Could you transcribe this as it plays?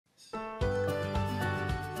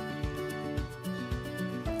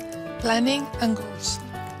Planning and goals.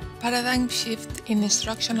 Paradigm shift in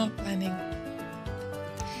instructional planning.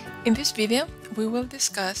 In this video, we will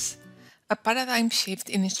discuss a paradigm shift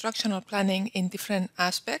in instructional planning in different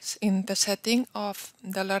aspects in the setting of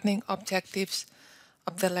the learning objectives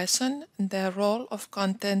of the lesson, the role of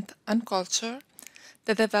content and culture,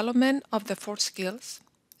 the development of the 4 skills,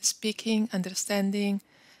 speaking, understanding,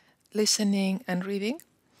 listening, and reading,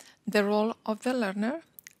 the role of the learner,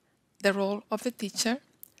 the role of the teacher,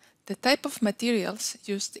 the type of materials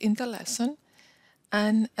used in the lesson,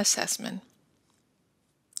 and assessment.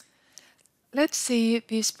 Let's see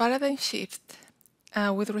this paradigm shift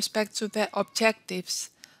with respect to the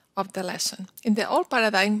objectives of the lesson. In the old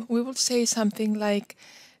paradigm, we will say something like,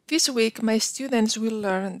 this week my students will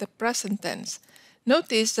learn the present tense.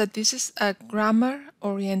 Notice that this is a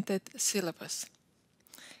grammar-oriented syllabus.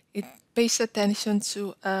 It pays attention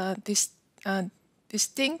to this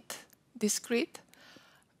discrete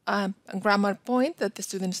grammar point that the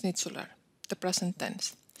students need to learn, the present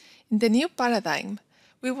tense. In the new paradigm,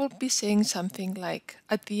 we will be saying something like,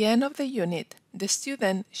 at the end of the unit, the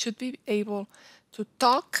student should be able to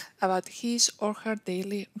talk about his or her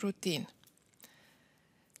daily routine.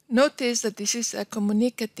 Notice that this is a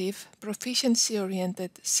communicative,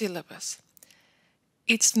 proficiency-oriented syllabus.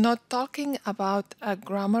 It's not talking about a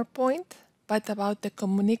grammar point, but about the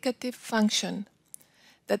communicative function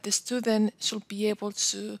that the student should be able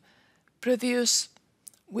to produce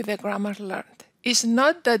with the grammar learned. It's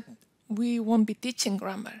not that we won't be teaching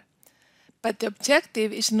grammar, but the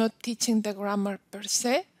objective is not teaching the grammar per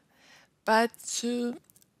se, but to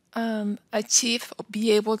achieve or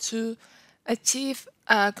be able to achieve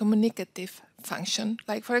a communicative function,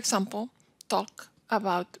 like, for example, talk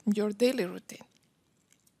about your daily routine.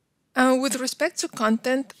 With respect to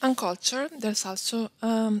content and culture, there's also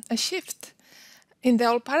a shift. In the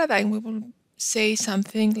old paradigm, we will say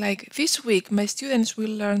something like, this week my students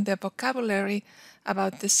will learn the vocabulary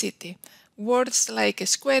about the city. Words like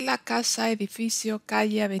escuela, casa, edificio,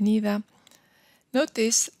 calle, avenida.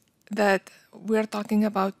 Notice that we are talking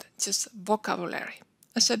about just vocabulary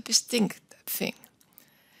as a distinct thing.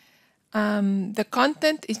 The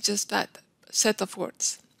content is just that set of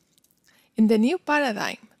words. In the new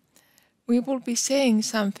paradigm, we will be saying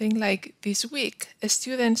something like, this week,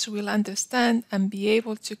 students will understand and be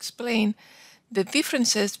able to explain the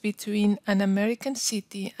differences between an American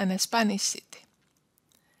city and a Spanish city.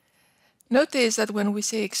 Notice that when we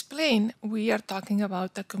say explain, we are talking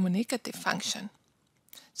about a communicative function.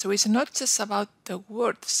 So it's not just about the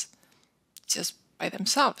words just by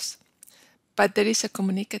themselves, but there is a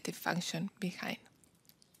communicative function behind.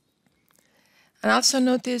 And also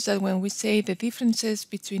notice that when we say the differences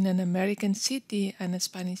between an American city and a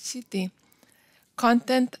Spanish city,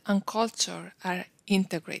 content and culture are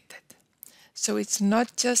integrated. So it's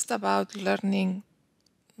not just about learning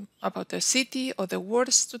about the city or the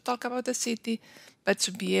words to talk about the city, but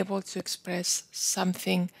to be able to express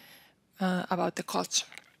something about the culture.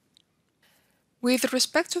 With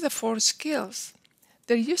respect to the 4 skills,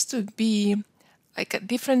 there used to be like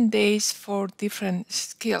different days for different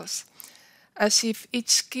skills, as if each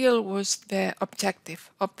skill was the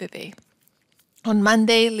objective of the day. On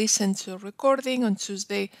Monday, listen to a recording. On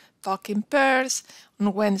Tuesday, talk in pairs.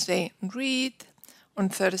 On Wednesday, read. On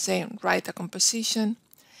Thursday, write a composition.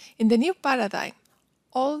 In the new paradigm,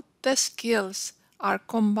 all the skills are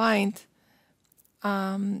combined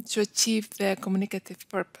to achieve the communicative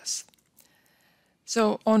purpose.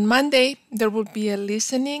 So on Monday, there will be a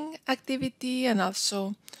listening activity and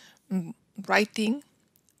also writing,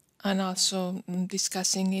 and also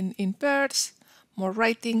discussing in pairs, more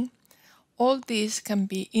writing. All these can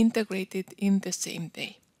be integrated in the same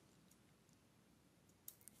day.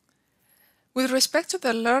 With respect to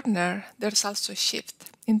the learner, there's also a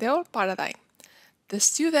shift. In the old paradigm, the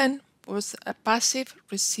student was a passive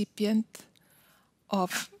recipient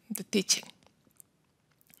of the teaching.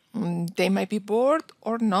 They might be bored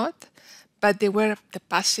or not, but they were the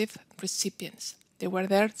passive recipients. They were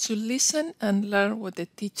there to listen and learn what the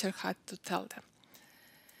teacher had to tell them.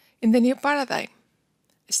 In the new paradigm,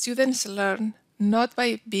 students learn not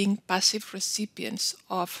by being passive recipients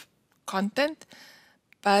of content,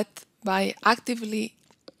 but by actively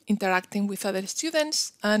interacting with other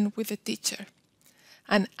students and with the teacher,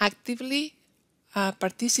 and actively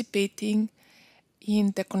participating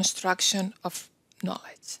in the construction of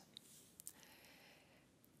knowledge.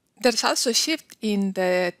 There's also a shift in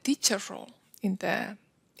the teacher role. In the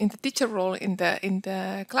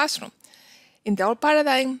classroom. In the old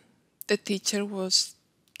paradigm, the teacher was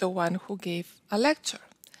the one who gave a lecture.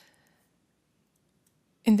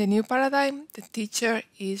 In the new paradigm, the teacher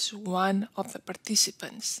is one of the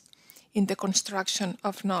participants. in the construction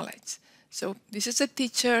of knowledge. So this is a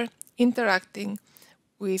teacher interacting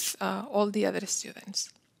with all the other students.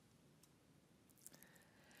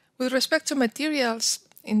 With respect to materials,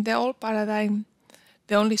 in the old paradigm,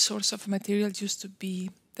 the only source of material used to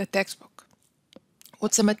be the textbook.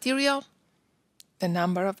 What's a material? The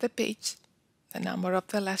number of the page, the number of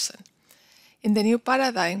the lesson. In the new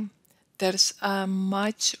paradigm, there's a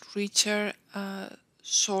much richer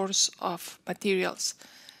source of materials.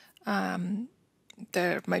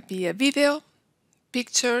 There might be a video,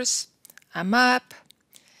 pictures, a map,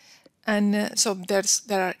 and so there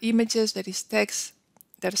are images, there is text,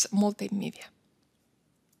 there's multimedia.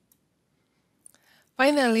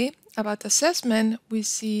 Finally, about assessment, we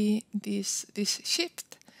see this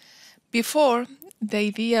shift. Before, the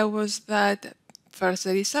idea was that first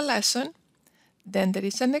there is a lesson, then there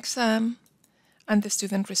is an exam, and the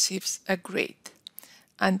student receives a grade.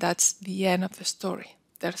 And that's the end of the story.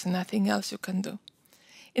 There's nothing else you can do.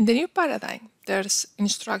 In the new paradigm, there's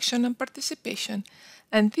instruction and participation,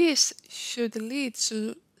 and this should lead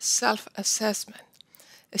to self-assessment.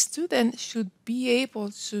 A student should be able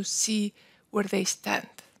to see where they stand,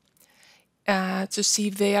 to see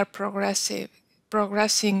if they are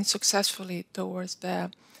progressing successfully towards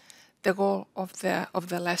the goal of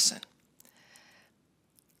the lesson.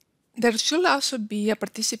 There should also be a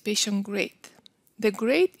participation grade. The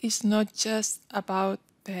grade is not just about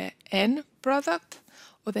the end product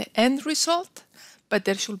or the end result, but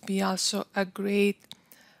there should be also a grade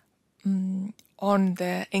on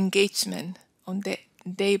the engagement, on the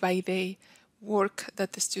day-by-day work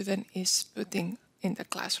that the student is putting in the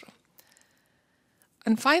classroom.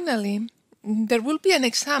 And finally, there will be an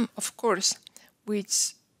exam, of course,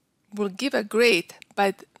 which will give a grade,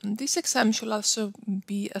 but this exam should also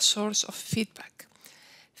be a source of feedback.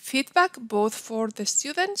 Feedback both for the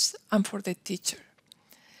students and for the teacher.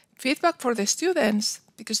 Feedback for the students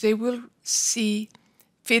because they will see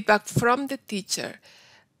feedback from the teacher,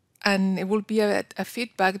 and it will be a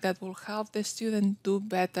feedback that will help the student do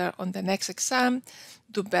better on the next exam,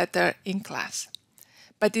 do better in class.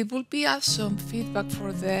 But it will be also feedback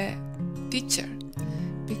for the teacher,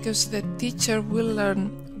 because the teacher will learn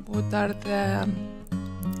what are the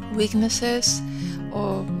weaknesses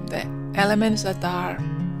or the elements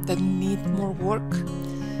that need more work.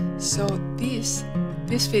 So this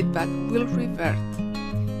feedback will revert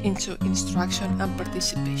into instruction and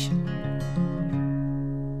participation.